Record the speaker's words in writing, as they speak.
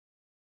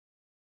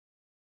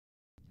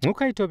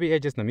Ngcukaitobi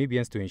urges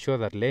Namibians to ensure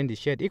that land is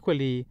shared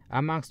equally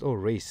amongst all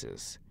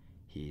races.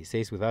 He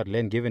says without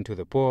land given to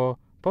the poor,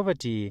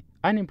 poverty,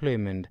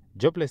 unemployment,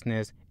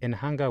 joblessness, and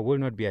hunger will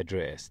not be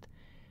addressed.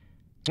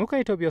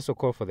 Ngcukaitobi also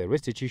called for the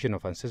restitution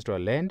of ancestral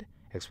land,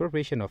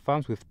 expropriation of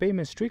farms with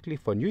payment strictly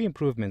for new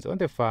improvements on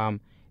the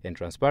farm, and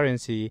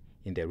transparency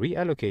in the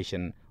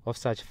reallocation of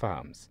such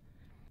farms.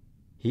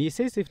 He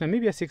says if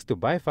Namibia seeks to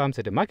buy farms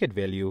at a market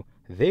value,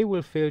 they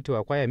will fail to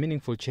acquire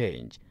meaningful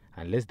change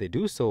unless they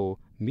do so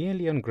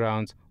merely on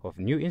grounds of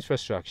new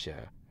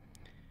infrastructure.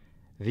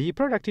 The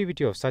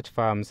productivity of such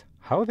farms,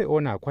 how the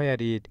owner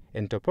acquired it,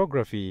 and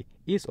topography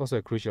is also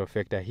a crucial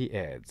factor, he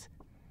adds.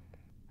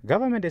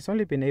 Government has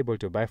only been able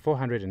to buy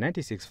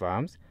 496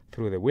 farms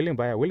through the willing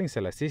buyer, willing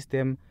seller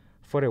system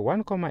for a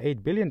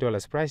 $1.8 billion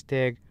price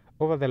tag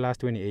over the last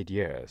 28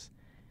 years.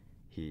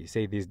 He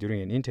said this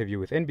during an interview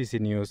with NBC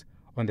News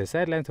on the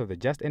sidelines of the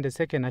just ended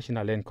Second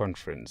National Land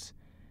Conference.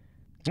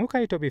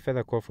 Ngcukaitobi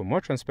further called for more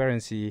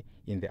transparency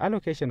in the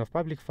allocation of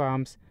public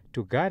farms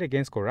to guard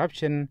against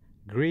corruption,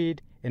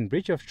 greed, and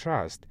breach of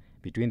trust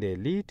between the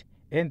elite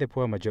and the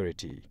poor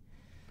majority.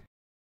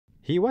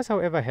 He was,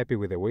 however, happy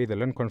with the way the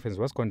land conference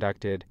was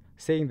conducted,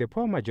 saying the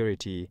poor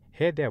majority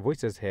had their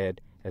voices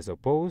heard as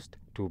opposed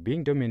to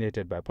being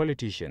dominated by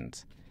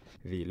politicians.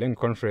 The land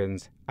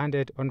conference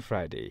ended on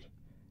Friday.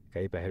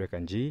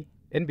 Ngcukaitobi,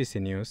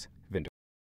 NBC News,